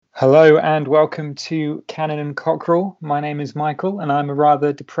Hello and welcome to Cannon and Cockerel. My name is Michael and I'm a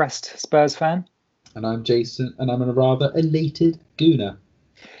rather depressed Spurs fan. And I'm Jason and I'm a rather elated Gooner.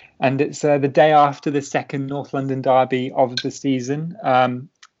 And it's the day after the second North London derby of the season. A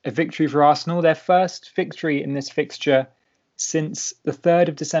victory for Arsenal, their first victory in this fixture since the 3rd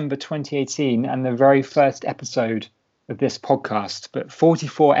of December 2018 and the very first episode of this podcast. But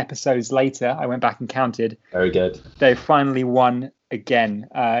 44 episodes later, I went back and counted. Very good. They finally won again.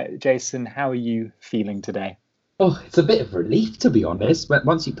 Jason, how are you feeling today? Oh, it's a bit of relief, to be honest. But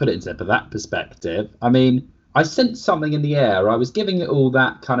once you put it into that perspective, I mean, I sensed something in the air. I was giving it all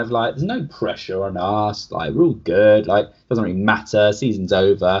that kind of like, there's no pressure on us. Like, we're all good. Like, doesn't really matter. Season's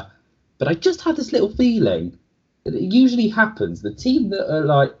over. But I just had this little feeling that it usually happens. The team that are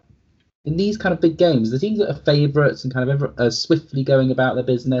like, in these kind of big games, the teams that are favourites and kind of are swiftly going about their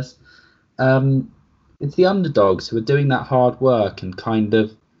business, it's the underdogs who are doing that hard work and kind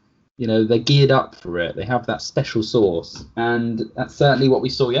of, you know, they're geared up for it. They have that special sauce. And that's certainly what we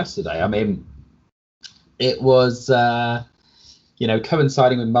saw yesterday. I mean, it was,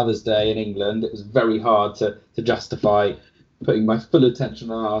 coinciding with Mother's Day in England. It was very hard to justify putting my full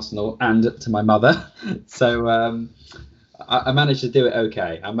attention on Arsenal and to my mother. So I managed to do it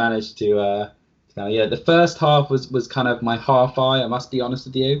okay. I managed to, the first half was kind of my half eye, I must be honest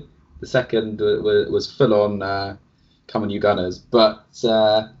with you. The second was full on, come on you Gunners. But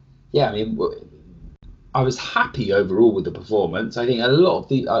I was happy overall with the performance. I think a lot of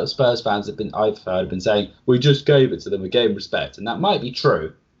the Spurs fans I've heard been saying, we just gave it to them, we gave them respect. And that might be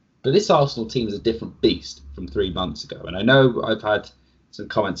true. But this Arsenal team is a different beast from 3 months ago. And I know I've had some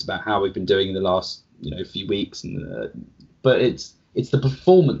comments about how we've been doing in the last few weeks. But it's the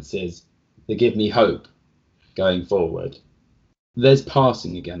performances that give me hope going forward. There's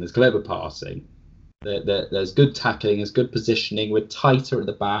passing again. There's clever passing. There's good tackling. There's good positioning. We're tighter at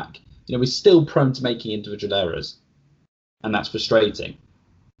the back. We're still prone to making individual errors, and that's frustrating.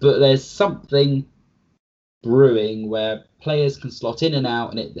 But there's something brewing where players can slot in and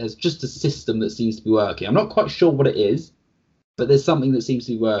out, and there's just a system that seems to be working. I'm not quite sure what it is, but there's something that seems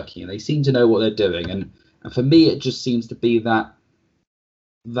to be working, and they seem to know what they're doing. And for me, it just seems to be that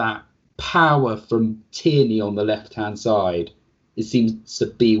power from Tierney on the left-hand side. It seems to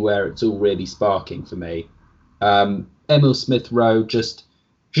be where it's all really sparking for me. Emil Smith-Rowe just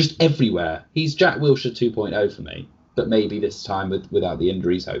everywhere. He's Jack Wilshere 2.0 for me, but maybe this time without the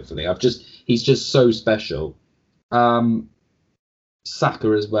injuries. Hopefully, he's just so special. Saka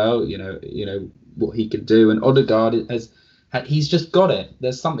as well. You know what he can do, and Odegaard he's just got it.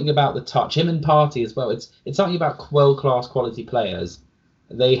 There's something about the touch. Him and Partey as well. It's something about world-class quality players.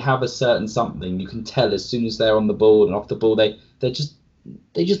 They have a certain something. You can tell as soon as they're on the ball and off the ball. They just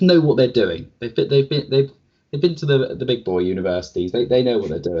know what they're doing. They've been to the big boy universities. They know what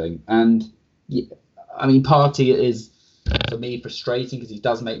they're doing. And I mean, Partey is for me frustrating because he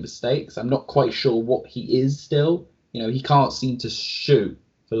does make mistakes. I'm not quite sure what he is still. He can't seem to shoot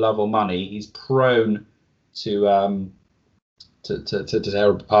for love or money. He's prone to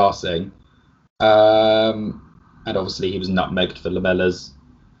terrible passing. And obviously he was nutmegged for Lamella's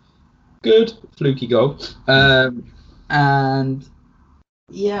good fluky goal. And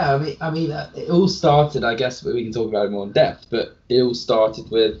yeah, I mean, it all started, I guess, we can talk about it more in depth, but it all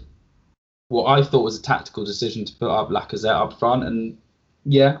started with what I thought was a tactical decision to put up Lacazette up front. And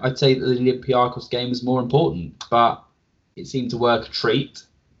yeah, I'd say that the Olympiacos game was more important, but it seemed to work a treat.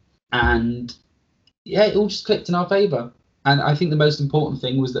 And yeah, it all just clicked in our favour. And I think the most important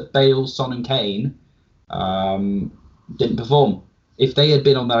thing was that Bale, Son and Kane didn't perform. If they had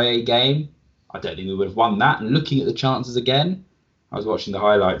been on their A game, I don't think we would have won that. And looking at the chances again, I was watching the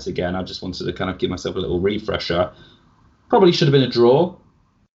highlights again. I just wanted to kind of give myself a little refresher. Probably should have been a draw,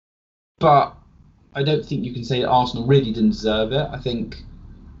 but I don't think you can say that Arsenal really didn't deserve it. I think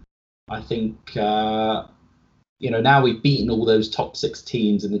now we've beaten all those top 6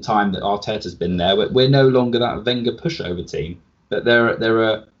 teams in the time that Arteta's been there. We're no longer that Wenger pushover team. But there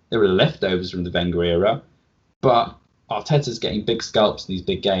are leftovers from the Wenger era, but Arteta's getting big scalps in these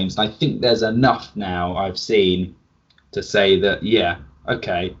big games. And I think there's enough now I've seen to say that, yeah,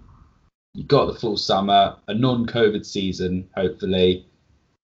 okay, you've got the full summer, a non-COVID season, hopefully.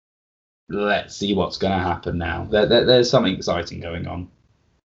 Let's see what's going to happen now. There's something exciting going on.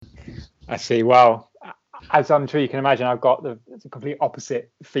 I see. Well, as I'm sure you can imagine, I've got the complete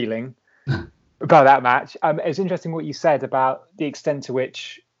opposite feeling about that match. It's interesting what you said about the extent to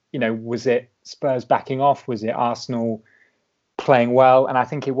which, was it Spurs backing off? Was it Arsenal playing well? And I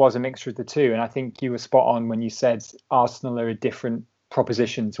think it was a mixture of the two. And I think you were spot on when you said Arsenal are a different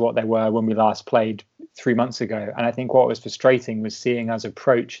proposition to what they were when we last played 3 months ago. And I think what was frustrating was seeing us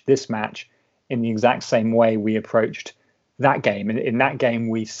approach this match in the exact same way we approached that game. And in that game,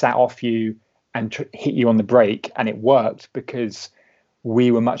 we sat off you and hit you on the break, and it worked because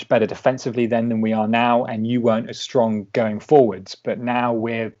we were much better defensively then than we are now, and you weren't as strong going forwards. But now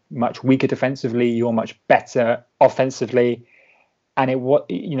we're much weaker defensively. You're much better offensively. And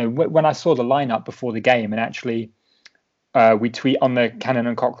when I saw the lineup before the game, and actually we tweet on the Cannon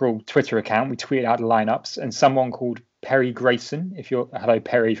and Cockerel Twitter account, we tweeted out the lineups, and someone called Perry Grayson, hello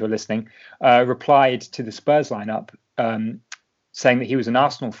Perry, if you're listening, replied to the Spurs lineup, saying that he was an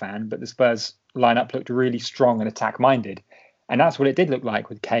Arsenal fan, but the Spurs lineup looked really strong and attack minded. And that's what it did look like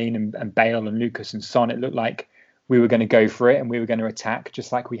with Kane and Bale and Lucas and Son. It looked like we were going to go for it and we were going to attack,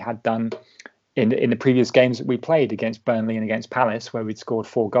 just like we had done in the previous games that we played against Burnley and against Palace, where we'd scored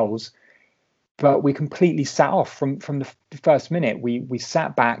 4 goals. But we completely sat off from the first minute. We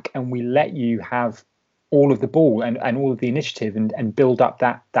sat back and we let you have all of the ball and all of the initiative and build up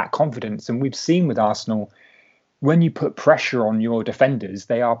that confidence. And we've seen with Arsenal, when you put pressure on your defenders,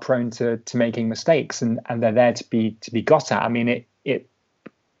 they are prone to making mistakes, and they're there to be got at. I mean, it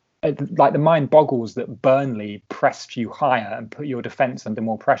like the mind boggles that Burnley pressed you higher and put your defence under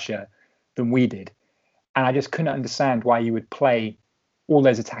more pressure than we did. And I just couldn't understand why you would play all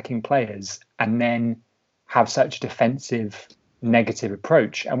those attacking players and then have such a defensive, negative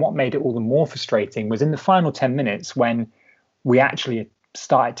approach. And what made it all the more frustrating was in the final 10 minutes when we actually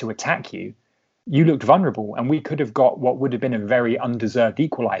started to attack you, you looked vulnerable, and we could have got what would have been a very undeserved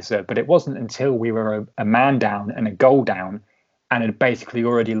equaliser. But it wasn't until we were a man down and a goal down and had basically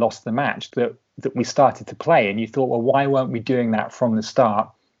already lost the match that we started to play. And you thought, well, why weren't we doing that from the start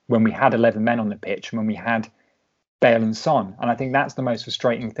when we had 11 men on the pitch, when we had Bale and Son? And I think that's the most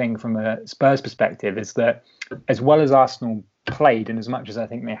frustrating thing from a Spurs perspective, is that as well as Arsenal played, and as much as I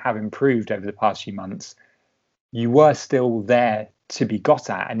think they have improved over the past few months, you were still there to be got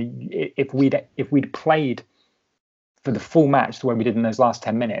at. And if we'd played for the full match the way we did in those last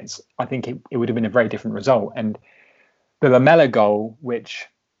 10 minutes, I think it would have been a very different result. And the Lamela goal, which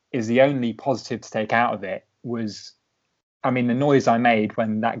is the only positive to take out of it, was, I mean, the noise I made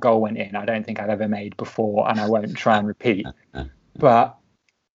when that goal went in, I don't think I've ever made before, and I won't try and repeat. But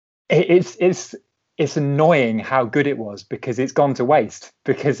it's annoying how good it was, because it's gone to waste,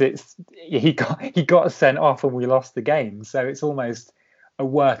 because he got sent off and we lost the game. So it's almost a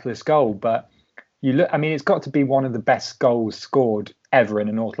worthless goal. But it's got to be one of the best goals scored ever in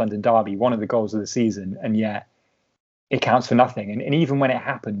a North London derby, one of the goals of the season, and yet it counts for nothing. And even when it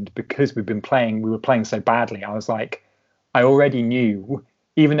happened, because we were playing so badly, I was like, I already knew,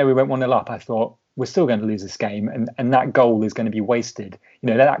 even though we went 1-0 up, I thought, we're still going to lose this game, and that goal is going to be wasted.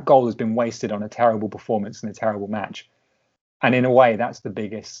 That goal has been wasted on a terrible performance and a terrible match. And in a way, that's the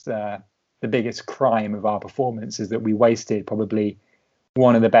biggest crime of our performance, is that we wasted probably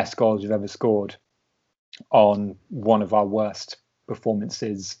one of the best goals we've ever scored on one of our worst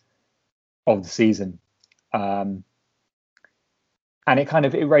performances of the season. And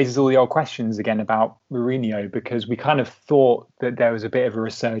it raises all the old questions again about Mourinho, because we kind of thought that there was a bit of a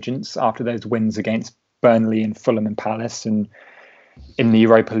resurgence after those wins against Burnley and Fulham and Palace, and in the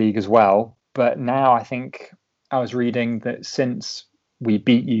Europa League as well. But now I think I was reading that since we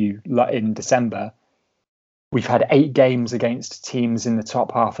beat you in December, we've had 8 games against teams in the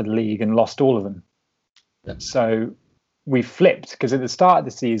top half of the league and lost all of them. Yeah. So we flipped, because at the start of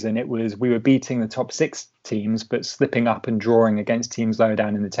the season we were beating the top 6 teams but slipping up and drawing against teams lower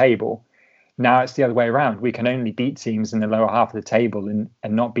down in the table. Now it's the other way around. We can only beat teams in the lower half of the table and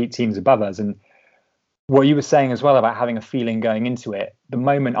not beat teams above us. And what you were saying as well about having a feeling going into it, the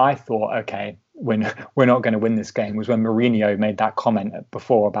moment I thought, okay, we're not going to win this game, was when Mourinho made that comment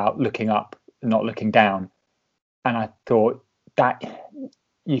before about looking up, not looking down. And I thought that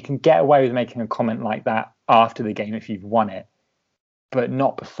you can get away with making a comment like that after the game if you've won it, but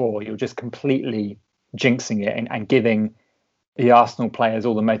not before. You're just completely jinxing it and giving the Arsenal players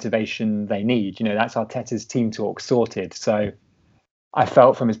all the motivation they need. That's Arteta's team talk sorted. So I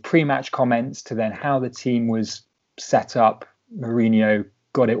felt from his pre-match comments to then how the team was set up, Mourinho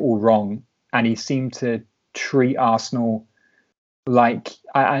got it all wrong, and he seemed to treat Arsenal like,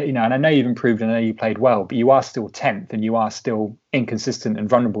 and I know you've improved, and I know you played well, but you are still 10th and you are still inconsistent and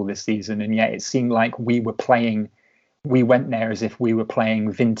vulnerable this season. And yet it seemed like we went there as if we were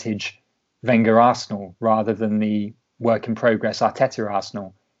playing vintage Wenger Arsenal rather than the work in progress Arteta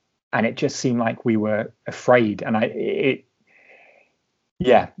Arsenal. And it just seemed like we were afraid. And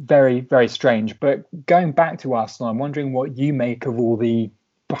very, very strange. But going back to Arsenal, I'm wondering what you make of all the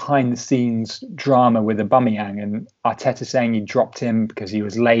behind the scenes drama with Aubameyang, and Arteta saying he dropped him because he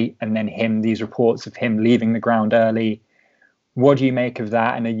was late, and then these reports of him leaving the ground early. What do you make of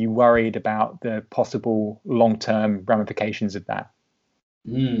that, and are you worried about the possible long-term ramifications of that?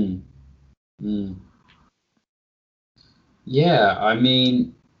 Yeah, I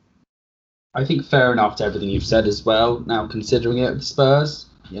mean, I think fair enough to everything you've said as well. Now, considering it with Spurs,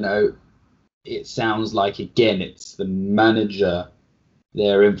 it sounds like, again, it's the manager,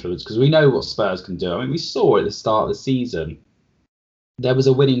 their influence, because we know what Spurs can do. I mean, we saw at the start of the season, there was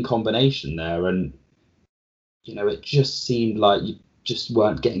a winning combination there, and it just seemed like you just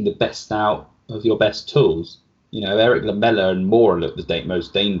weren't getting the best out of your best tools. Eric Lamela and Moura looked the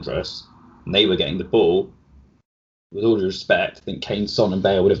most dangerous, and they were getting the ball. With all due respect, I think Kane, Son and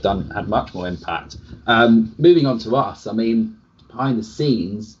Bale would have had much more impact. Moving on to us, I mean, behind the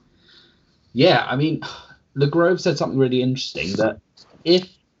scenes, yeah, I mean, Le Grove said something really interesting, that if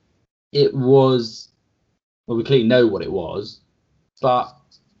it was, well, we clearly know what it was, but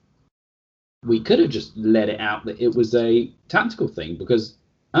we could have just let it out that it was a tactical thing, because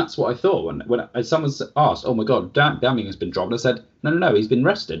that's what I thought when someone asked, "Oh my God, Aubameyang has been dropped," I said, "No, he's been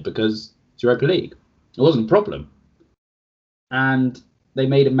rested because it's Europa League. It wasn't a problem." And they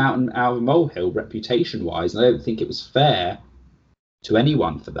made a mountain out of a molehill, reputation-wise, and I don't think it was fair to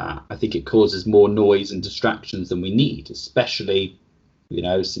anyone for that. I think it causes more noise and distractions than we need, especially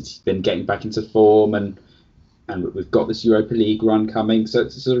since he's been getting back into form, and we've got this Europa League run coming, so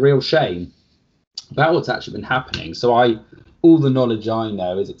it's a real shame about what's actually been happening. So all the knowledge I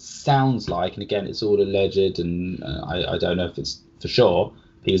know is it sounds like, and again, it's all alleged, and I don't know if it's for sure,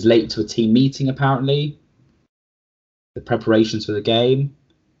 he was late to a team meeting, apparently, the preparations for the game.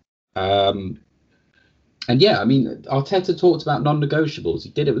 And yeah, I mean, Arteta talked about non-negotiables. He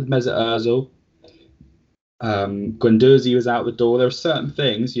did it with Mesut Ozil. Guendouzi was out the door. There are certain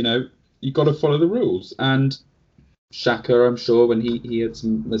things, you've got to follow the rules. And Xhaka, I'm sure, when he had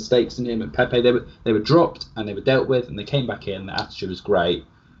some mistakes in him, and Pepe, they were dropped and they were dealt with, and they came back in. The attitude was great.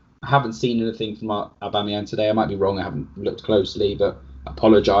 I haven't seen anything from Aubameyang today. I might be wrong. I haven't looked closely, but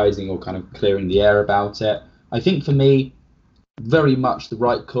apologising or kind of clearing the air about it. I think for me, very much the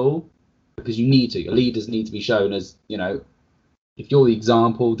right call, because your leaders need to be shown as, if you're the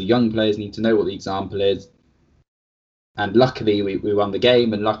example, the young players need to know what the example is. And luckily we won the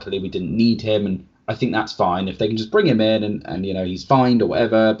game, and luckily we didn't need him, and I think that's fine. If they can just bring him in and he's fined or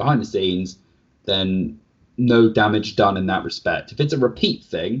whatever behind the scenes, then no damage done in that respect. If it's a repeat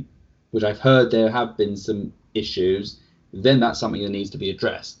thing, which I've heard there have been some issues, then that's something that needs to be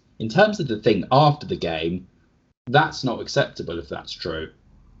addressed. In terms of the thing after the game, that's not acceptable if that's true.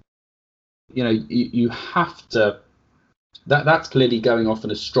 You have to. That's clearly going off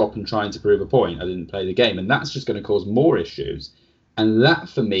in a strop and trying to prove a point. I didn't play the game, and that's just going to cause more issues. And that,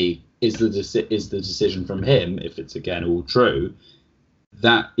 for me, is the decision from him. If it's again all true,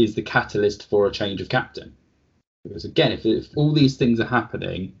 that is the catalyst for a change of captain. Because again, if all these things are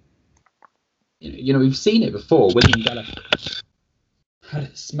happening, we've seen it before. William Gallagher had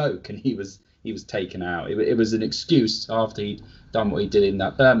a smoke and he was taken out. It was an excuse after he'd done what he did in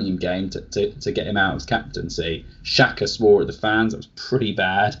that Birmingham game to get him out of his captaincy. Xhaka swore at the fans. That was pretty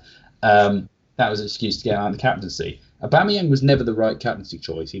bad. That was an excuse to get him out of the captaincy. Aubameyang was never the right captaincy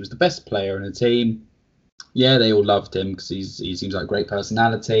choice. He was the best player in the team. Yeah, they all loved him because he seems like a great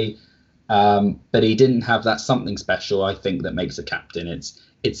personality. But he didn't have that something special, I think, that makes a captain.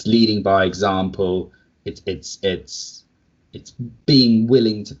 It's leading by example. It's being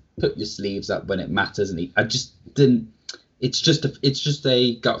willing to put your sleeves up when it matters. And I just didn't. It's just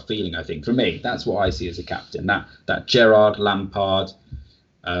a gut feeling, I think. For me, that's what I see as a captain. That Gerrard, Lampard,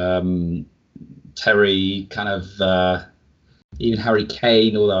 Terry, kind of even Harry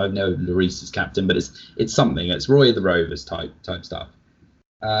Kane. Although I know Lloris is captain, but it's something. It's Roy of the Rovers type stuff.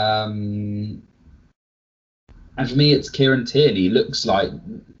 And for me, it's Kieran Tierney. He looks like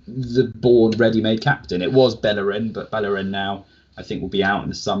the born ready-made captain. It was Bellerin, but Bellerin now I think will be out in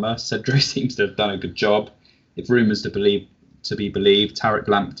the summer. Cedric seems to have done a good job. If rumours to be believed, Tarek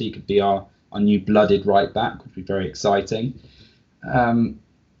Lamptey could be our new blooded right back, which would be very exciting. But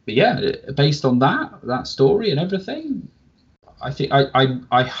yeah, based on that story and everything, I think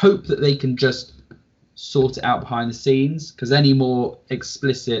I hope that they can just sort it out behind the scenes, because any more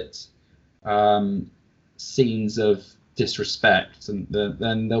explicit scenes of disrespect, and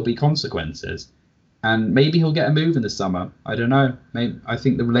then there'll be consequences. And maybe he'll get a move in the summer. I don't know. I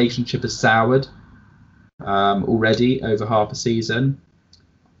think the relationship has soured already over half a season.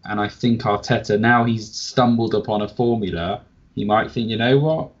 And I think Arteta, now he's stumbled upon a formula, he might think, you know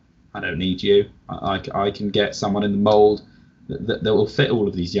what? I don't need you. I can get someone in the mould that will fit all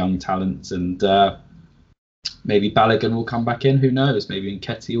of these young talents, and maybe Balogun will come back in. Who knows? Maybe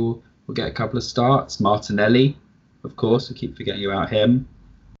Nketiah will get a couple of starts. Martinelli, of course, we keep forgetting about him.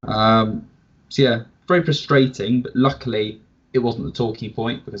 So yeah, very frustrating, but luckily it wasn't the talking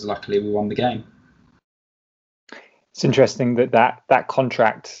point because luckily we won the game. It's interesting that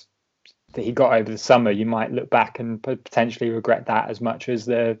contract that he got over the summer, you might look back and potentially regret that as much as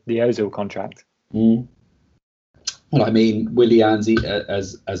the Ozil contract. Well, I mean, Willian's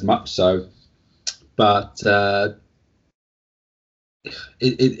as much so, but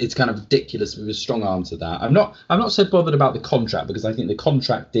it's kind of ridiculous with a strong arm to that. I'm not so bothered about the contract because I think the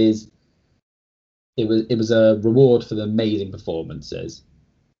contract it was a reward for the amazing performances.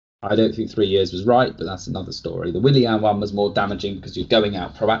 I don't think 3 years was right, but that's another story. The Willian one was more damaging because you're going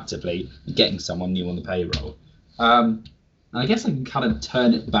out proactively and getting someone new on the payroll. And I guess I can kind of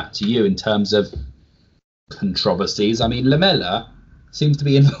turn it back to you in terms of controversies. I mean, Lamela seems to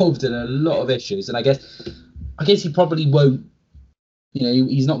be involved in a lot of issues, and I guess he probably won't.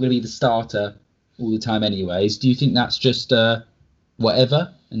 He's not going to be the starter all the time, anyways. Do you think that's just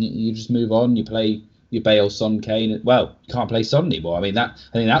whatever, and you just move on? You play your Bale, Son, Kane. Well, you can't play Son anymore. I mean, I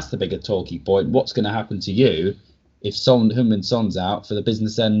think that's the bigger talking point. What's going to happen to you if Heung-min Son's out for the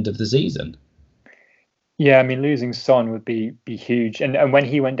business end of the season? Yeah, I mean, losing Son would be huge. And when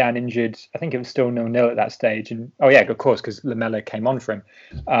he went down injured, I think it was still 0-0 at that stage. And of course, because Lamela came on for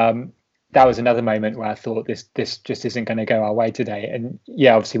him. That was another moment where I thought this just isn't going to go our way today. And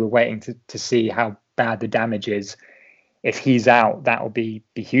yeah, obviously we're waiting to see how bad the damage is. If he's out, that will be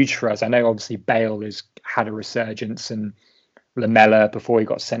huge for us. I know obviously Bale has had a resurgence, and Lamela before he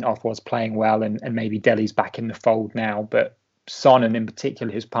got sent off was playing well, and maybe Dele's back in the fold now. But Son, and in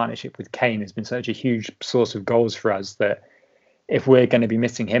particular his partnership with Kane, has been such a huge source of goals for us that if we're going to be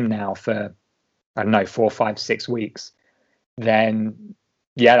missing him now for, I don't know, 4, 5, 6 weeks, then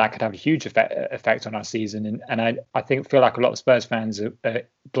yeah, that could have a huge effect on our season. And I feel like a lot of Spurs fans are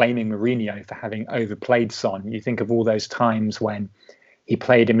blaming Mourinho for having overplayed Son. You think of all those times when he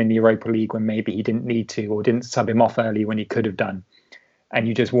played him in the Europa League when maybe he didn't need to, or didn't sub him off early when he could have done. And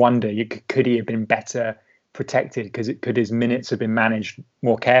you just wonder, could he have been better protected? Could his minutes have been managed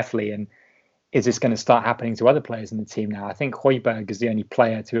more carefully? And is this going to start happening to other players in the team now? I think Højbjerg is the only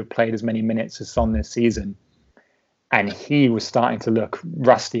player to have played as many minutes as Son this season. And he was starting to look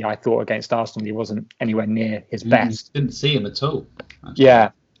rusty, I thought, against Arsenal. He wasn't anywhere near his best. Didn't see him at all. Actually.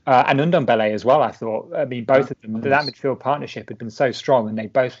 Yeah. And Ndombele as well, I thought. I mean, both of them, that midfield partnership had been so strong, and they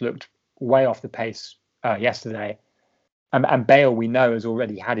both looked way off the pace yesterday. And Bale, we know, has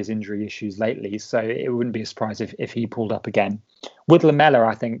already had his injury issues lately, so it wouldn't be a surprise if he pulled up again. With Lamela,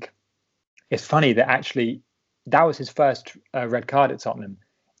 I think it's funny that actually that was his first red card at Tottenham.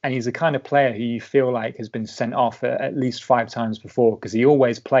 And he's the kind of player who you feel like has been sent off at least 5 times before, because he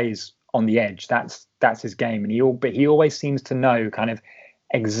always plays on the edge. That's his game. And he always seems to know kind of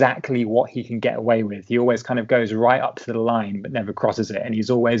exactly what he can get away with. He always kind of goes right up to the line, but never crosses it. And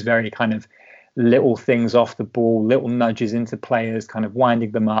he's always very kind of little things off the ball, little nudges into players, kind of winding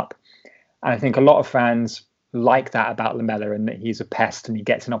them up. And I think a lot of fans like that about Lamela, and that he's a pest and he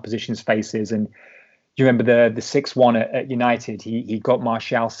gets in opposition's faces. And do you remember the 6-1 at United? He got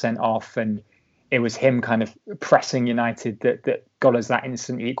Martial sent off, and it was him kind of pressing United that got us that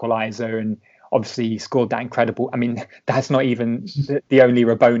instant equaliser. And obviously he scored that incredible. I mean, that's not even the only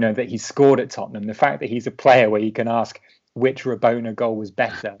Rabona that he scored at Tottenham. The fact that he's a player where you can ask which Rabona goal was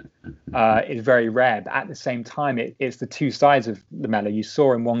better is very rare. But at the same time, it's the two sides of Lamela. You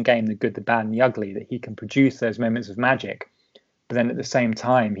saw in one game the good, the bad, and the ugly, that he can produce those moments of magic. But then at the same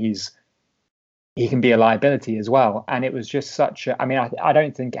time, he can be a liability as well. And it was just such a, I mean, I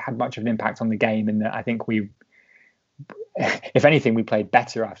don't think it had much of an impact on the game, and I think if anything, we played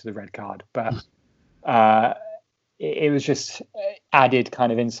better after the red card. But it was just added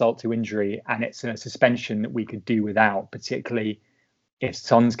kind of insult to injury, and it's a suspension that we could do without, particularly if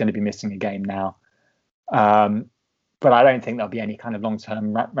Son's going to be missing a game now. But I don't think there'll be any kind of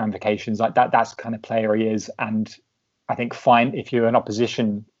long-term ramifications like that. That's the kind of player he is. And I think if you're an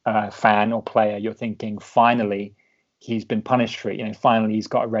opposition fan or player, you're thinking, finally, he's been punished for it. Finally, he's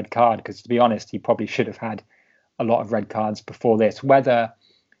got a red card, because to be honest, he probably should have had a lot of red cards before this. Whether,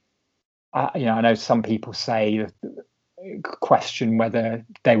 I know some people question whether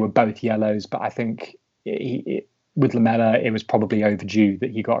they were both yellows, but I think with Lamela, it was probably overdue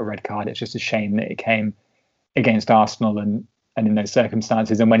that he got a red card. It's just a shame that it came against Arsenal and in those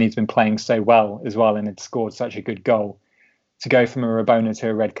circumstances, and when he's been playing so well as well and had scored such a good goal. To go from a Rabona to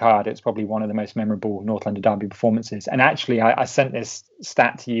a red card, it's probably one of the most memorable North London derby performances. And actually, I sent this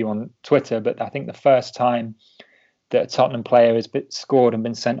stat to you on Twitter, but I think the first time that a Tottenham player has scored and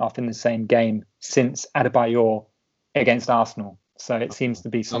been sent off in the same game since Adebayor against Arsenal. So it seems to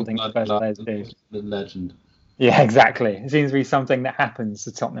be something Spurs players do. The legend. Yeah, exactly. It seems to be something that happens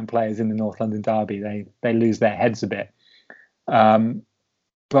to Tottenham players in the North London derby. They lose their heads a bit. But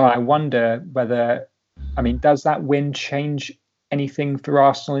I wonder whether, does that win change anything for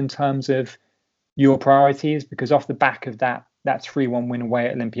Arsenal in terms of your priorities? Because off the back of that 3-1 win away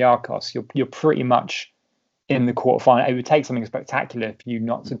at Olympiacos, you're pretty much in the quarterfinal. It would take something spectacular for you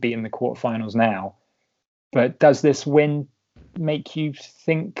not to be in the quarterfinals now. But does this win make you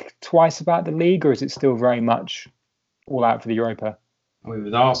think twice about the league, or is it still very much all out for the Europa?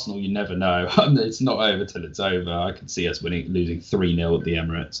 With Arsenal, you never know. It's not over till it's over. I could see us losing 3-0 at the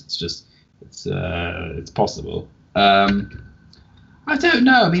Emirates. It's possible. I don't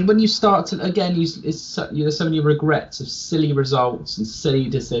know. When you start to, again, there's so many regrets of silly results and silly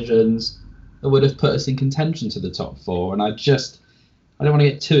decisions that would have put us in contention to the top 4. And I don't want to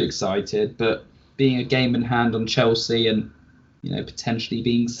get too excited, but being a game in hand on Chelsea and, potentially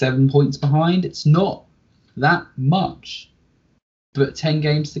being 7 points behind, it's not that much. But 10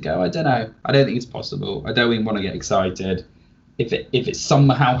 games to go, I don't know. I don't think it's possible. I don't even want to get excited. If it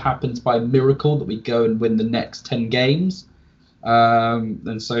somehow happens by miracle that we go and win the next 10 games,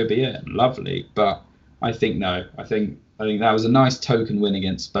 then so be it. Lovely. But I think no. I think that was a nice token win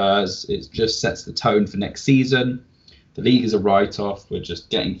against Spurs. It just sets the tone for next season. The league is a write-off. We're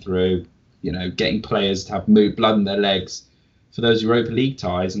just getting through, getting players to have blood in their legs for those Europa League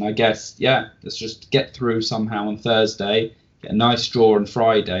ties. And I guess, let's just get through somehow on Thursday, get a nice draw on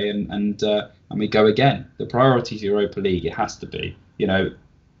Friday, and we go again. The priority is Europa League. It has to be.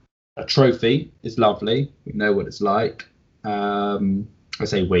 A trophy is lovely. We know what it's like. I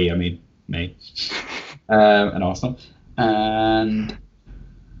say we, I mean me, and Arsenal, and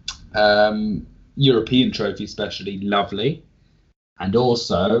European trophy especially lovely, and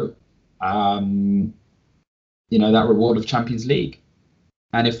also that reward of Champions League.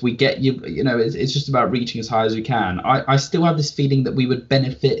 And if we get it's just about reaching as high as we can. I still have this feeling that we would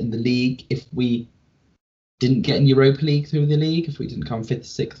benefit in the league if we didn't get in Europa League through the league, if we didn't come 5th,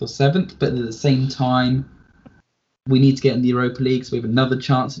 6th or 7th, but at the same time we need to get in the Europa League, so we have another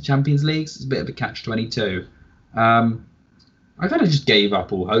chance at Champions League. So it's a bit of a catch-22. I kind of just gave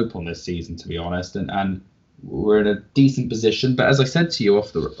up all hope on this season, to be honest, and we're in a decent position. But as I said to you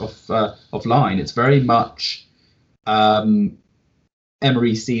offline, it's very much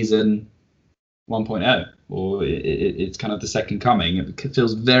Emery season 1.0, or it's kind of the second coming. It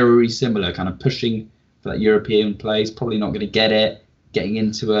feels very similar, kind of pushing for that European place, probably not going to get it, getting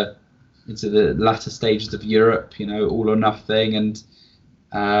into the latter stages of Europe, all or nothing, and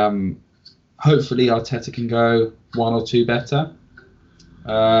hopefully Arteta can go 1 or 2 better,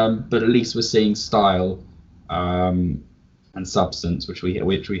 but at least we're seeing style and substance, which we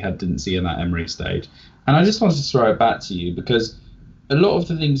didn't see in that Emery stage. And I just wanted to throw it back to you, because a lot of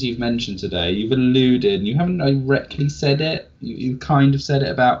the things you've mentioned today, you've alluded, and you haven't directly said it. You kind of said it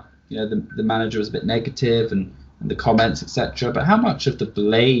about the manager was a bit negative and the comments, etc. But how much of the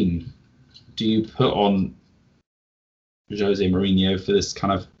blame do you put on Jose Mourinho for this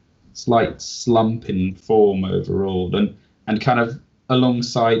kind of slight slump in form overall? And kind of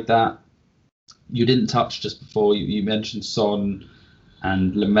alongside that, you didn't touch just before, you mentioned Son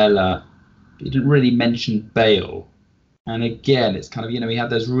and Lamela, but you didn't really mention Bale. And again, it's kind of, he had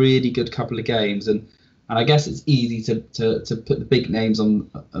those really good couple of games, and I guess it's easy to put the big names on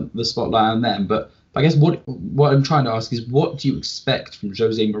the spotlight on them. But I guess what I'm trying to ask is, what do you expect from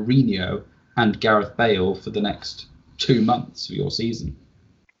Jose Mourinho and Gareth Bale for the next 2 months of your season?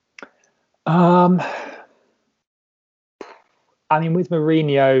 With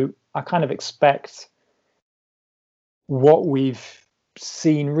Mourinho, I kind of expect what we've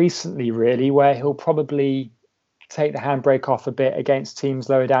seen recently, really, where he'll probably take the handbrake off a bit against teams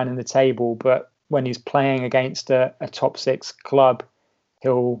lower down in the table, but when he's playing against a top 6 club,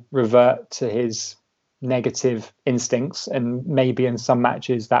 he'll revert to his negative instincts, and maybe in some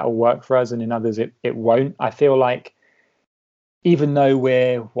matches that'll work for us and in others it won't. I feel like even though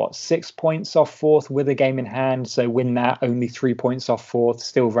we're 6 points off 4th with a game in hand, so win that, only 3 points off 4th,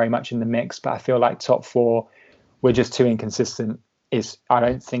 still very much in the mix, but I feel like top 4 we're just too inconsistent. I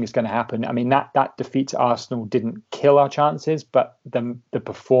don't think it's going to happen. That defeat to Arsenal didn't kill our chances, but the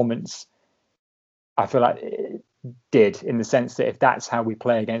performance, I feel like it did, in the sense that if that's how we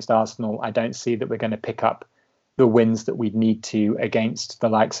play against Arsenal, I don't see that we're going to pick up the wins that we'd need to against the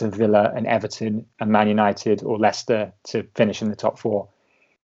likes of Villa and Everton and Man United or Leicester to finish in the top 4.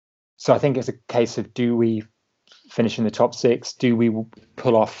 So I think it's a case of, do we finish in the top 6? Do we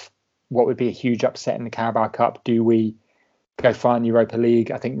pull off what would be a huge upset in the Carabao Cup? Do we go far in the Europa League?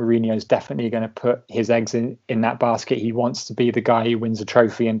 I think Mourinho's definitely going to put his eggs in that basket. He wants to be the guy who wins a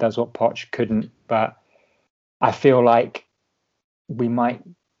trophy and does what Poch couldn't. But I feel like we might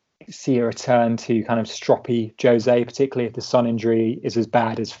see a return to kind of stroppy Jose, particularly if the Son injury is as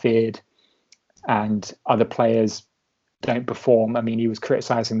bad as feared and other players don't perform. I mean, he was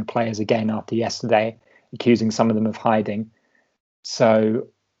criticising the players again after yesterday, accusing some of them of hiding. So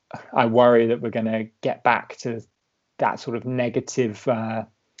I worry that we're going to get back to that sort of negative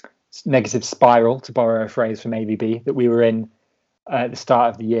spiral, to borrow a phrase from AVB, that we were in at the start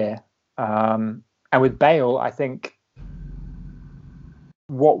of the year. And with Bale, I think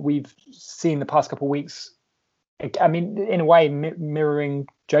what we've seen the past couple of weeks, I mean, in a way, mirroring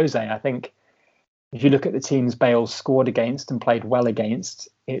Jose. I think if you look at the teams Bale scored against and played well against,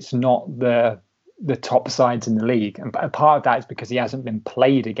 it's not the top sides in the league. And part of that is because he hasn't been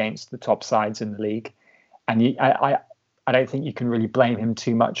played against the top sides in the league. And I don't think you can really blame him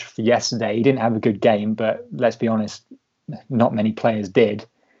too much for yesterday. He didn't have a good game, but let's be honest, not many players did.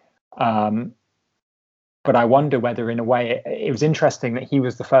 But I wonder whether, in a way, it was interesting that he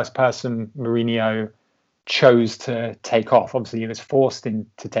was the first person Mourinho chose to take off. Obviously, he was forced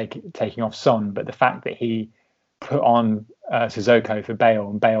into taking off Son, but the fact that he put on Sissoko for Bale,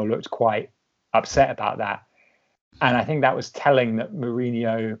 and Bale looked quite upset about that. And I think that was telling that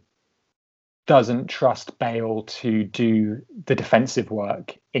Mourinho doesn't trust Bale to do the defensive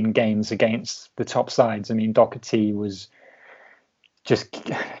work in games against the top sides. I mean, Doherty was just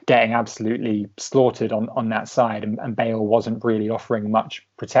getting absolutely slaughtered on that side, and Bale wasn't really offering much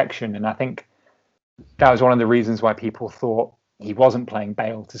protection. And I think that was one of the reasons why people thought he wasn't playing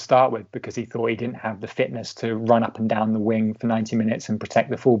Bale to start with, because he thought he didn't have the fitness to run up and down the wing for 90 minutes and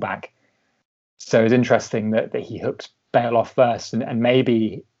protect the fullback. So it's interesting that he hooked Bale off first, and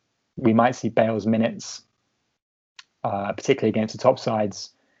maybe we might see Bale's minutes, particularly against the top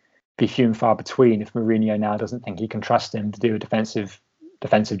sides, be few and far between if Mourinho now doesn't think he can trust him to do a defensive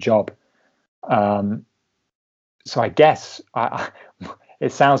job. So I guess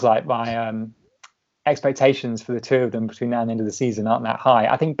it sounds like my expectations for the two of them between now and the end of the season aren't that high.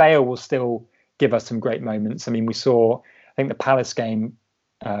 I think Bale will still give us some great moments. I mean, we saw, I think the Palace game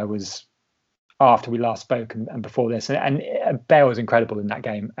was after we last spoke and before this, and Bale was incredible in that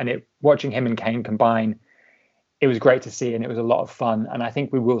game. And watching him and Kane combine, it was great to see, and it was a lot of fun. And I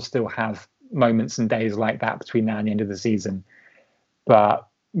think we will still have moments and days like that between now and the end of the season. But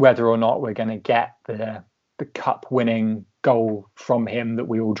whether or not we're going to get the cup-winning goal from him that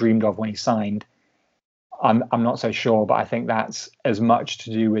we all dreamed of when he signed, I'm not so sure. But I think that's as much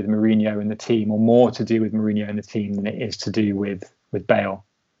to do with Mourinho and the team, or more to do with Mourinho and the team, than it is to do with Bale.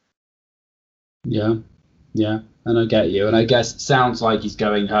 Yeah, and I get you. And I guess it sounds like he's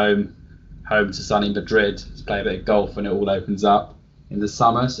going home to sunny Madrid to play a bit of golf when it all opens up in the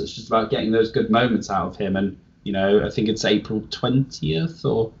summer. So it's just about getting those good moments out of him. And, you know, I think it's April 20th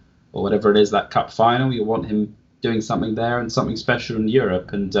or whatever it is, that cup final. You want him doing something there and something special in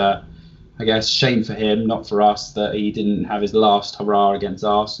Europe. And I guess shame for him, not for us, that he didn't have his last hurrah against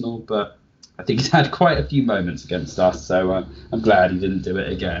Arsenal. But I think he's had quite a few moments against us. So I'm glad he didn't do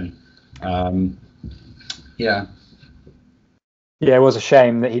it again. Yeah, it was a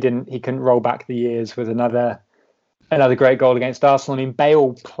shame that he couldn't roll back the years with another great goal against Arsenal. I mean,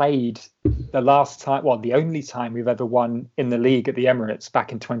 Bale played the only time we've ever won in the league at the Emirates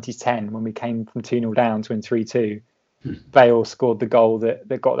back in 2010 when we came from 2-0 down to win 3-2. Bale scored the goal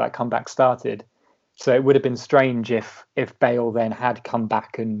that got that comeback started. So it would have been strange if Bale then had come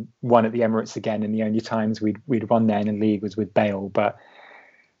back and won at the Emirates again, and the only times we'd won there in the league was with Bale.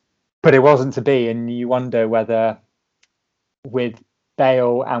 But it wasn't to be, and you wonder whether with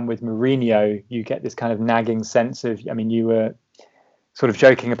Bale and with Mourinho, you get this kind of nagging sense of, I mean, you were sort of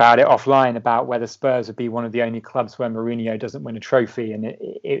joking about it offline about whether Spurs would be one of the only clubs where Mourinho doesn't win a trophy. And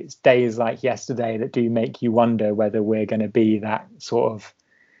it's days like yesterday that do make you wonder whether we're going to be that sort of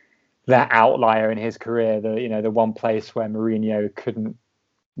that outlier in his career, the one place where Mourinho couldn't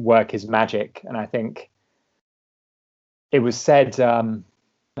work his magic. And I think it was said,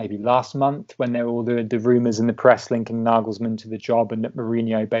 maybe last month, when there were all the rumours in the press linking Nagelsmann to the job, and that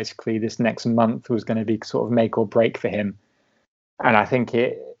Mourinho basically this next month was going to be sort of make or break for him. And I think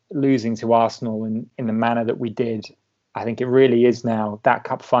losing to Arsenal in the manner that we did, I think it really is now, that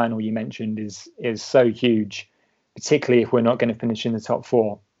cup final you mentioned is so huge, particularly if we're not going to finish in the top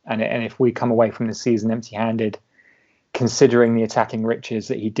four. And if we come away from the season empty-handed, considering the attacking riches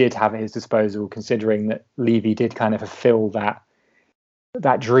that he did have at his disposal, considering that Levy did kind of fulfill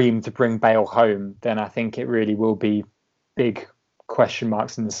that dream to bring Bale home, then I think it really will be big question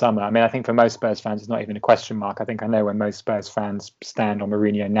marks in the summer. I mean, I think for most Spurs fans, it's not even a question mark. I think I know where most Spurs fans stand on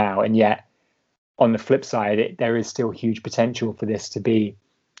Mourinho now. And yet, on the flip side, there is still huge potential for this to be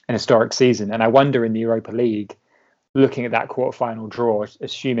an historic season. And I wonder in the Europa League, looking at that quarterfinal draw,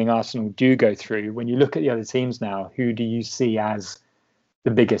 assuming Arsenal do go through, when you look at the other teams now, who do you see as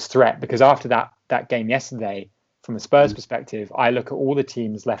the biggest threat? Because after that game yesterday, from a Spurs perspective, I look at all the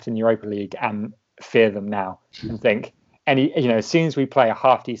teams left in the Europa League and fear them now and think, as soon as we play a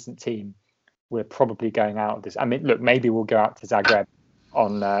half decent team, we're probably going out of this. I mean, look, maybe we'll go out to Zagreb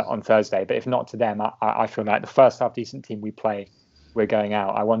on Thursday, but if not to them, I feel like the first half decent team we play, we're going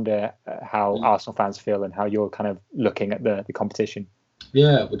out. I wonder how Arsenal fans feel and how you're kind of looking at the competition.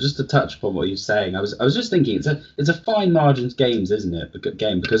 Yeah, well, just to touch upon what you're saying, I was just thinking it's a fine margins games, isn't it? A good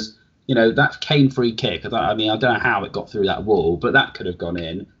game because that Kane free kick. I mean, I don't know how it got through that wall, but that could have gone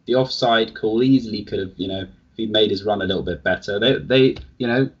in. The offside call easily could have, if he'd made his run a little bit better. They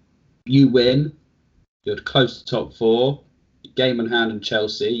you win, you're close to top four, game in hand in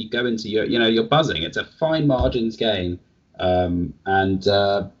Chelsea. You go into you're buzzing. It's a fine margins game, and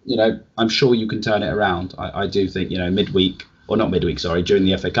I'm sure you can turn it around. I do think midweek. Or not midweek, sorry, during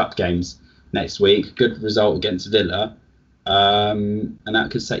the FA Cup games next week. Good result against Villa. And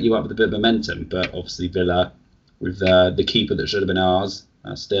that could set you up with a bit of momentum. But obviously Villa, with the keeper that should have been ours,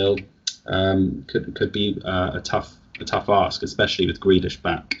 still could be a tough ask, especially with Grealish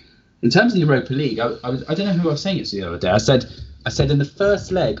back. In terms of the Europa League, I don't know who I was saying it to the other day. I said in the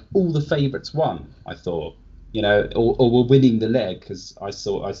first leg, all the favourites won, I thought. Or were winning the leg, because I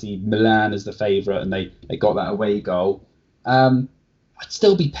see Milan as the favourite and they got that away goal. I'd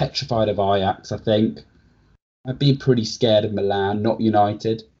still be petrified of Ajax, I think. I'd be pretty scared of Milan, not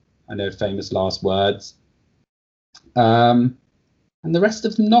United. I know, famous last words. And the rest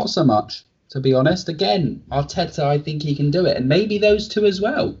of them, not so much, to be honest. Again, Arteta, I think he can do it. And maybe those two as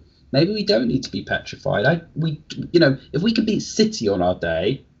well. Maybe we don't need to be petrified. If we could beat City on our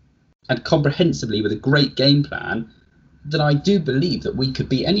day and comprehensively with a great game plan, then I do believe that we could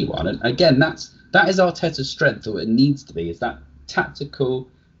beat anyone. And again, that is Arteta's strength, or it needs to be, is that tactical.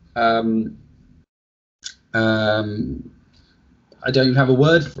 I don't even have a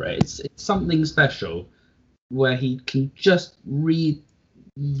word for it. It's something special where he can just read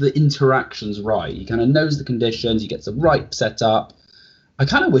the interactions right. He kind of knows the conditions. He gets the right setup. I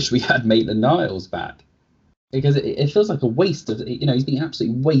kind of wish we had Maitland-Niles back, because it feels like a waste of. He's been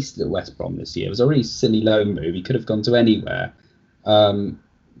absolutely wasted at West Brom this year. It was a really silly loan move. He could have gone to anywhere.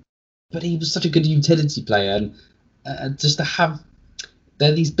 But he was such a good utility player, and just to have,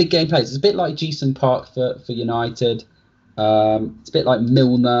 they're these big game players. It's a bit like Jason Park for United. It's a bit like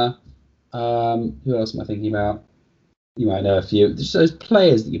Milner. Who else am I thinking about? You might know a few. There's those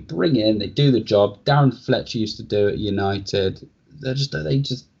players that you bring in, they do the job. Darren Fletcher used to do it at United. They just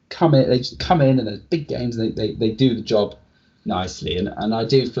come in. They just come in those big games. They do the job nicely, and I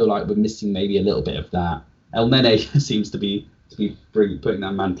do feel like we're missing maybe a little bit of that. El Nene seems to be putting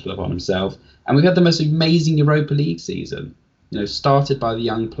that mantle upon himself. And we've had the most amazing Europa League season. Started by the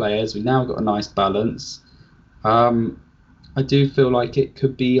young players. We've now got a nice balance. I do feel like it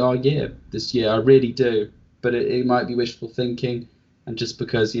could be our year this year. I really do. But it might be wishful thinking. And just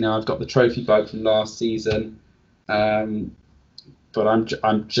because, I've got the trophy bug from last season. But I'm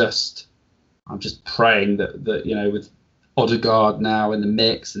just praying that with Odegaard now in the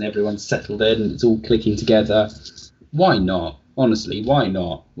mix and everyone's settled in and it's all clicking together, why not? Honestly, why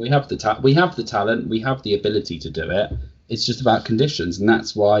not? We have the talent, we have the ability to do it. It's just about conditions, and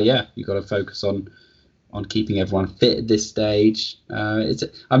that's why, you've got to focus on keeping everyone fit at this stage.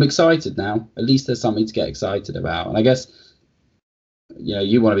 I'm excited now. At least there's something to get excited about. And I guess,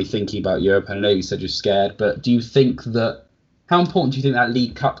 you want to be thinking about Europe. And I know you said you're scared, but do you think how important do you think that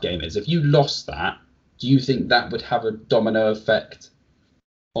League Cup game is? If you lost that, do you think that would have a domino effect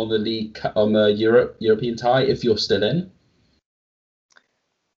on the European tie if you're still in?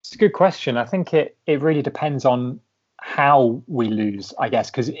 It's a good question. I think it really depends on how we lose, I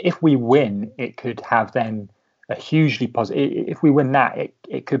guess, because if we win, it could have then a hugely positive. If we win that,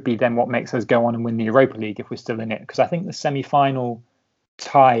 it could be then what makes us go on and win the Europa League if we're still in it. Because I think the semi-final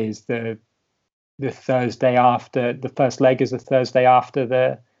tie is the Thursday after the first leg is the Thursday after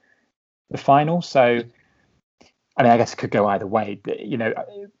the final. So, I mean, I guess it could go either way.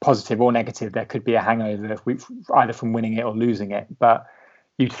 Positive or negative, there could be a hangover either from winning it or losing it. But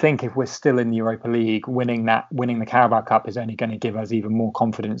you'd think if we're still in the Europa League, winning the Carabao Cup is only going to give us even more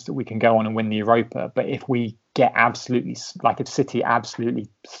confidence that we can go on and win the Europa. But if we get if City absolutely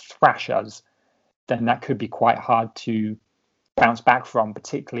thrash us, then that could be quite hard to bounce back from,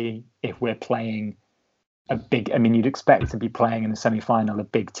 particularly if we're playing a big. I mean, you'd expect to be playing in the semi-final a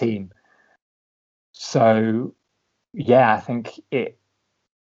big team. So, yeah, I think it.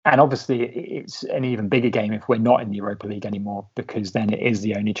 And obviously, it's an even bigger game if we're not in the Europa League anymore, because then it is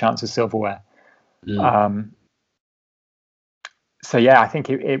the only chance of silverware. So yeah, I think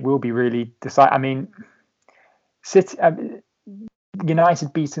it will be really decisive. I mean, City,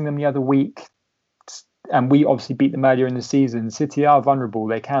 United beating them the other week, and we obviously beat them earlier in the season. City are vulnerable;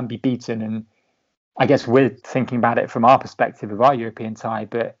 they can be beaten, and I guess we're thinking about it from our perspective of our European tie.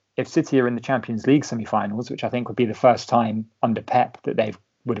 But if City are in the Champions League semi-finals, which I think would be the first time under Pep that they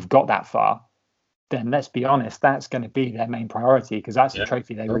would have got that far, then let's be honest, that's going to be their main priority, because that's the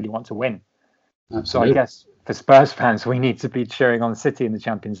trophy they really want to win. Absolutely. So I guess for Spurs fans, we need to be cheering on City in the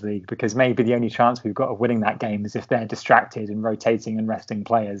Champions League, because maybe the only chance we've got of winning that game is if they're distracted and rotating and resting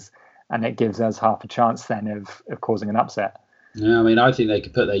players, and it gives us half a chance then of causing an upset. Yeah, I mean, I think they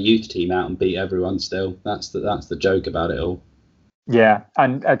could put their youth team out and beat everyone still. That's the joke about it all. Yeah,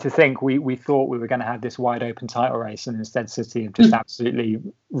 and to think we thought we were going to have this wide open title race, and instead City have just absolutely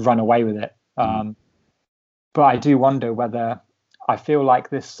run away with it. But I do wonder whether, I feel like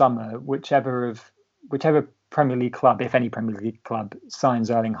this summer, whichever Premier League club, if any Premier League club, signs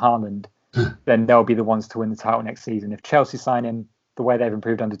Erling Haaland, then they'll be the ones to win the title next season. If Chelsea sign him the way they've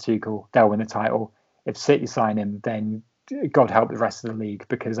improved under Tuchel, they'll win the title. If City sign him, then God help the rest of the league,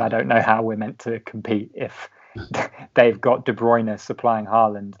 because I don't know how we're meant to compete if they've got De Bruyne supplying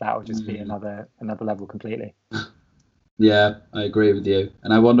Haaland. That would just be another level completely. Yeah, I agree with you.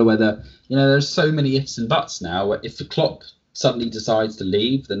 And I wonder whether, there's so many ifs and buts now. If the Klopp suddenly decides to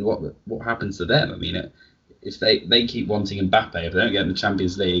leave, then what happens to them? I mean, if they keep wanting Mbappe, if they don't get in the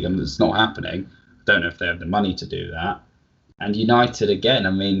Champions League, and it's not happening, I don't know if they have the money to do that. And United, again,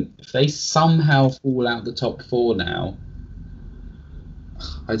 I mean, if they somehow fall out the top four now,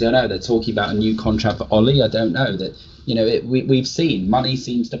 I don't know. They're talking about a new contract for Ollie. I don't know that. We've seen money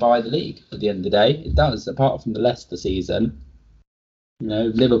seems to buy the league at the end of the day. It does. Apart from the Leicester season,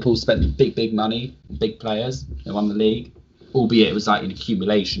 Liverpool spent big money, big players. They won the league, albeit it was like an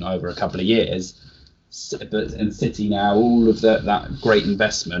accumulation over a couple of years. But in City now, all of that great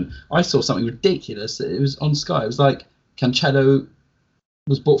investment. I saw something ridiculous. It was on Sky. It was like Cancelo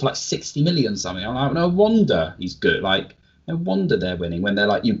was bought for like 60 million something. I'm like, no wonder he's good. Like, no wonder they're winning when they're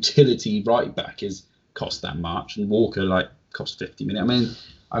like utility right back is cost that much, and Walker like cost 50 million.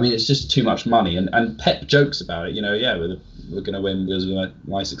 I mean, it's just too much money. And Pep jokes about it. We're going to win because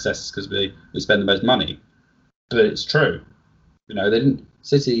my success is because we spend the most money. But it's true.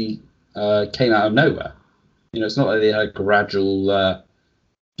 City came out of nowhere. It's not like they had gradual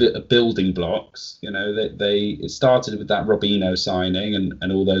building blocks. It started with that Robinho signing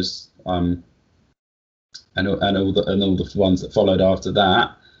and all those and all the ones that followed after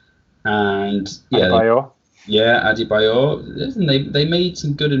that. And Adebayor. Adebayor. Listen, they made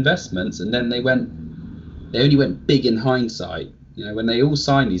some good investments, and then they only went big in hindsight. When they all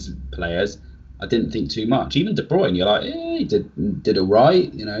signed these players, I didn't think too much. Even De Bruyne, you're like, he did all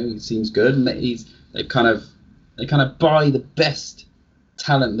right. He seems good, and they kind of buy the best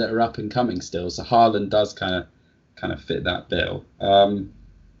talent that are up and coming still. So Haaland does kind of fit that bill. And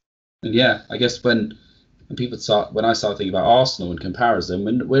yeah, I guess when I start thinking about Arsenal in comparison,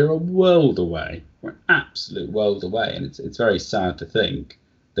 when we're a world away, we're an absolute world away, and it's very sad to think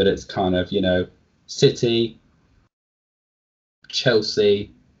that it's kind of City,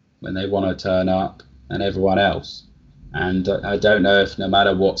 Chelsea when they want to turn up, and everyone else. And I don't know if no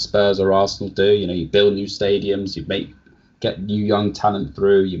matter what Spurs or Arsenal do, you build new stadiums, you get new young talent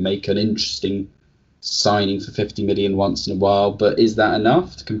through, you make an interesting signing for 50 million once in a while, but is that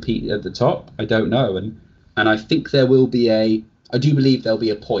enough to compete at the top? I don't know. And I think I do believe there'll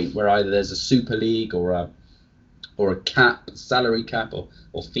be a point where either there's a Super League or a cap, salary cap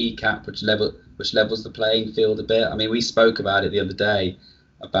or fee cap, which levels the playing field a bit. I mean, we spoke about it the other day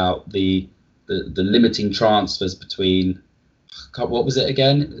about the limiting transfers between, what was it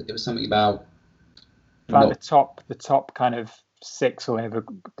again? It was something about the top kind of six or whatever,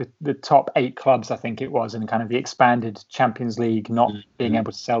 the top 8 clubs, I think it was, and kind of the expanded Champions League not being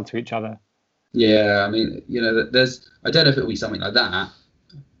able to sell to each other. Yeah, I mean, I don't know if it'll be something like that,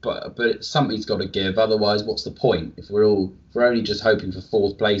 but something's got to give. Otherwise, what's the point? If we're only just hoping for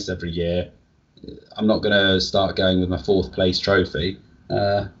 4th place every year, I'm not going to start going with my 4th place trophy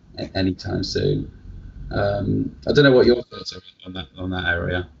anytime soon. I don't know what your thoughts are on that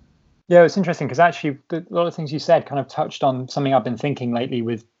area. Yeah, it's interesting because actually a lot of things you said kind of touched on something I've been thinking lately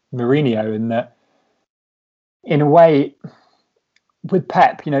with Mourinho, in that, in a way, with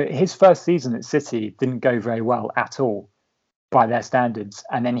Pep, his first season at City didn't go very well at all. by their standards,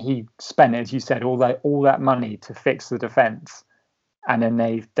 and then he spent, as you said, all that money to fix the defense, and then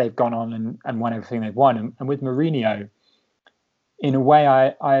they've gone on and won everything they've won. And with Mourinho, in a way,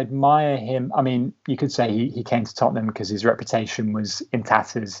 I admire him. I mean, you could say he came to Tottenham because his reputation was in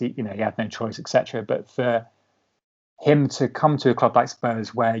tatters. He had no choice, etc. But for him to come to a club like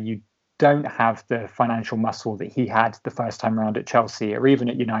Spurs, where you don't have the financial muscle that he had the first time around at Chelsea, or even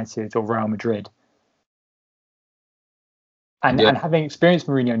at United or Real Madrid, and having experienced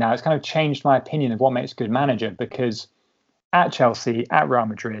Mourinho now, it's kind of changed my opinion of what makes a good manager. Because at Chelsea, at Real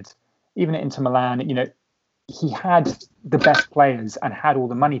Madrid, even at Inter Milan, he had the best players and had all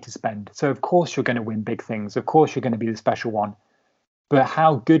the money to spend. So of course you're going to win big things. Of course you're going to be the special one. But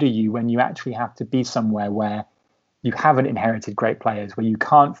how good are you when you actually have to be somewhere where you haven't inherited great players, where you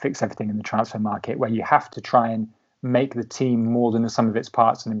can't fix everything in the transfer market, where you have to try and make the team more than the sum of its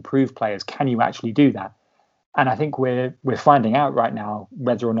parts and improve players? Can you actually do that? And I think we're finding out right now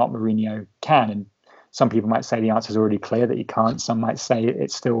whether or not Mourinho can. And some people might say the answer is already clear that he can't. Some might say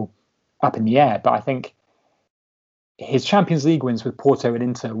it's still up in the air. But I think his Champions League wins with Porto and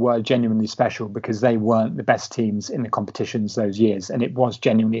Inter were genuinely special because they weren't the best teams in the competitions those years. And it was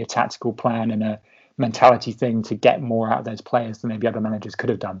genuinely a tactical plan and a mentality thing to get more out of those players than maybe other managers could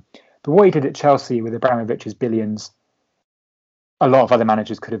have done. But what he did at Chelsea with Abramovich's billions, a lot of other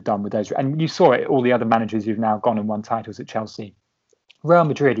managers could have done with those. And you saw it, all the other managers who've now gone and won titles at Chelsea. Real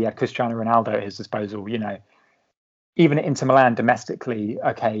Madrid, he had Cristiano Ronaldo at his disposal. Even at Inter Milan domestically,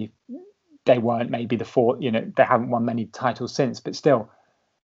 okay, they weren't maybe the fourth, they haven't won many titles since, but still.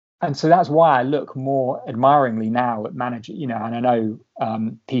 And so that's why I look more admiringly now at managers, and I know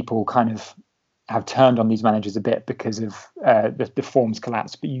people kind of have turned on these managers a bit because of the form's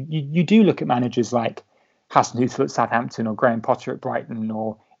collapse. But you do look at managers like Hassan Huthel at Southampton or Graham Potter at Brighton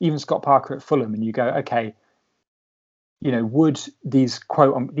or even Scott Parker at Fulham, and you go, okay, would these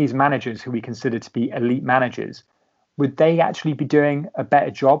these managers who we consider to be elite managers, would they actually be doing a better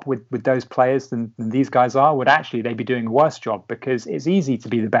job with those players than these guys are? Would actually they be doing a worse job? Because it's easy to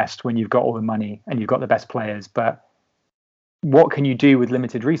be the best when you've got all the money and you've got the best players, but what can you do with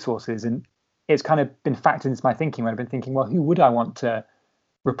limited resources? And it's kind of been factored into my thinking when I've been thinking, well, who would I want to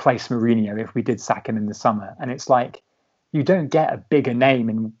replace Mourinho if we did sack him in the summer? And it's like, you don't get a bigger name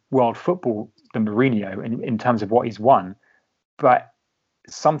in world football than Mourinho in terms of what he's won, but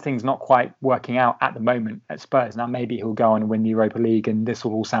something's not quite working out at the moment at Spurs. Now, maybe he'll go on and win the Europa League, and this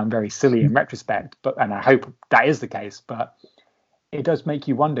will all sound very silly in retrospect, and I hope that is the case, but it does make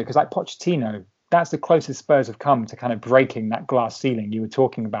you wonder, because like Pochettino, that's the closest Spurs have come to kind of breaking that glass ceiling you were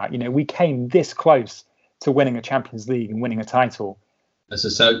talking about. We came this close to winning a Champions League and winning a title. A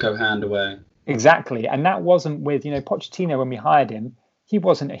Sissoko hand away. Exactly. And that wasn't with, Pochettino, when we hired him, he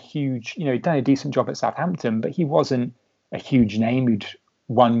wasn't a huge, he'd done a decent job at Southampton, but he wasn't a huge name who'd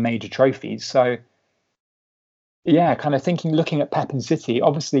won major trophies. So, yeah, kind of looking at Pep and City,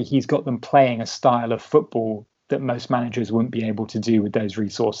 obviously he's got them playing a style of football that most managers wouldn't be able to do with those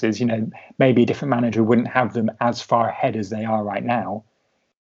resources. Maybe a different manager wouldn't have them as far ahead as they are right now.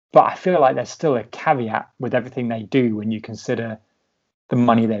 But I feel like there's still a caveat with everything they do when you consider the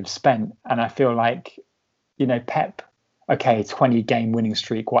money they've spent. And I feel like, Pep, okay, 20 game winning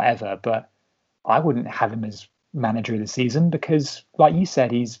streak, whatever, but I wouldn't have him as manager of the season because, like you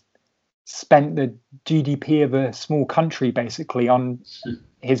said, he's spent the GDP of a small country basically on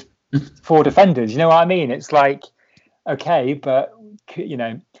his 4 defenders. You know what I mean? It's like, okay, but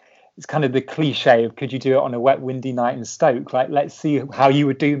it's kind of the cliche of, could you do it on a wet, windy night in Stoke? Like, let's see how you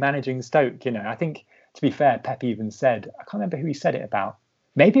would do managing Stoke. I think, to be fair, Pep even said, I can't remember who he said it about.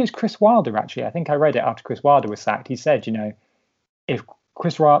 Maybe it was Chris Wilder, actually. I think I read it after Chris Wilder was sacked. He said, if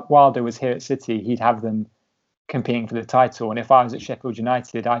Chris Wilder was here at City, he'd have them competing for the title. And if I was at Sheffield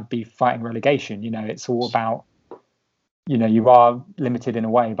United, I'd be fighting relegation. It's all about, you are limited in a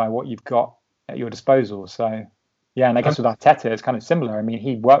way by what you've got at your disposal. So, yeah, and I guess with Arteta, it's kind of similar. I mean,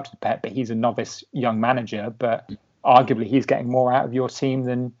 he worked with Pep, but he's a novice young manager, but arguably he's getting more out of your team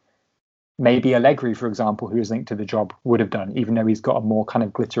than maybe Allegri, for example, who is linked to the job, would have done, even though he's got a more kind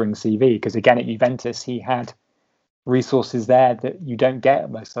of glittering CV. Because again, at Juventus, he had resources there that you don't get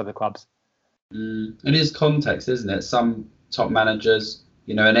at most other clubs. And it's context, isn't it? Some top managers,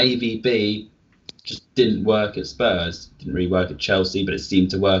 an AVB just didn't work at Spurs, didn't really work at Chelsea, but it seemed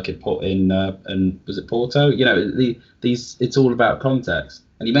to work in was it Porto? It's all about context.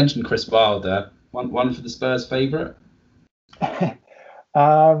 And you mentioned Chris Wilder, one for the Spurs favourite.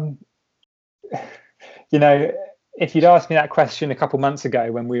 If you'd asked me that question a couple months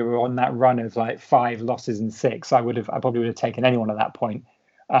ago when we were on that run of like 5 losses and 6, I probably would have taken anyone at that point.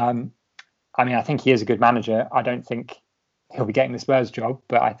 I think he is a good manager. I don't think he'll be getting the Spurs job.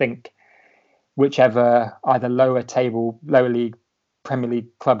 But I think whichever either lower league Premier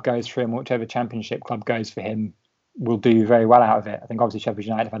League club goes for him, or whichever Championship club goes for him, will do very well out of it. I think obviously Sheffield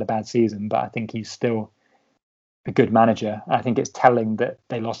United have had a bad season, but I think he's still a good manager. I think it's telling that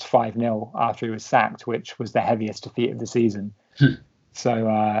they lost 5-0 after he was sacked, which was the heaviest defeat of the season.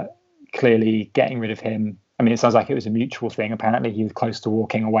 So clearly getting rid of him, I mean, it sounds like it was a mutual thing. Apparently he was close to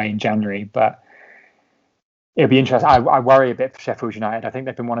walking away in January, but it'll be interesting. I worry a bit for Sheffield United. I think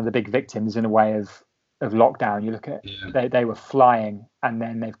they've been one of the big victims in a way of lockdown. You look at they were flying, and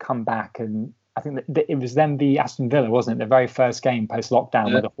then they've come back, and I think that it was then the Aston Villa, wasn't it? The very first game post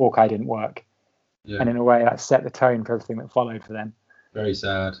lockdown where the Hawkeye didn't work. Yeah. And in a way, that set the tone for everything that followed for them. Very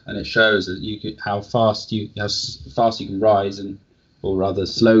sad, and it shows that how fast you can rise, or rather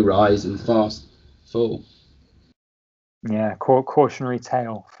slow rise and fast fall. Yeah, cautionary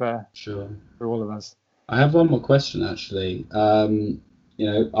tale for all of us. I have one more question actually.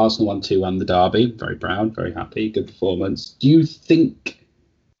 Arsenal won 2-1 the derby. Very proud, very happy, good performance. Do you think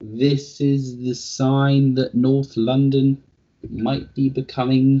this is the sign that North London might be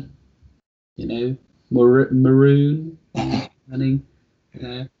becoming, maroon?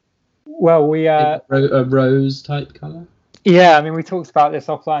 Well, we a rose type colour. Yeah, I mean, we talked about this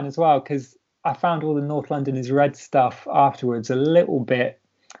offline as well, because I found all the North London is red stuff afterwards a little bit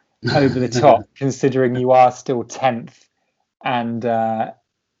over the top, considering you are still 10th, and and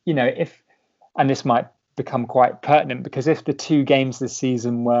this might become quite pertinent, because if the two games this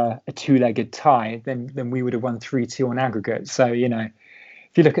season were a two-legged tie, then we would have won 3-2 on aggregate. So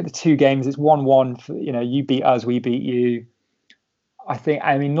if you look at the two games, it's 1-1. You beat us, we beat you.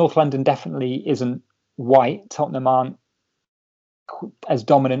 I mean, North London definitely isn't white. Tottenham aren't as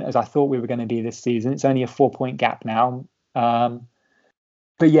dominant as I thought we were going to be this season. It's only a 4-point gap now.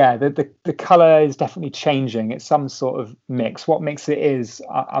 But yeah, the colour is definitely changing. It's some sort of mix. What mix it is,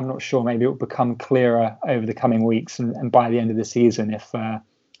 I'm not sure. Maybe it will become clearer over the coming weeks, and by the end of the season, if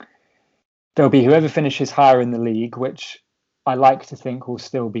there'll be whoever finishes higher in the league, which I like to think will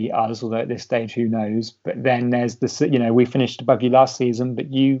still be us, although at this stage, who knows. But then there's we finished above you last season,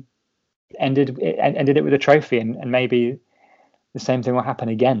 but you ended it with a trophy, and maybe the same thing will happen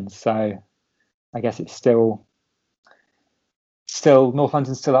again. So I guess it's still North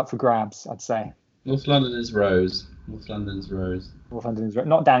London's still up for grabs, I'd say. North London is Rose. North London's Rose. North London's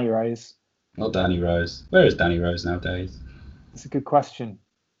not Danny Rose. Not Danny Rose. Where is Danny Rose nowadays? It's a good question.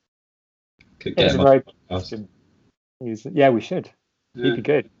 Could get it's him a very good question. We should. Yeah. He'd be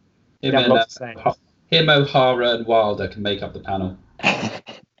good. Him, O'Hara, and Wilder can make up the panel.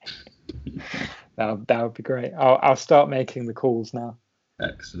 That would be great. I'll start making the calls now.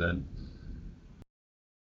 Excellent.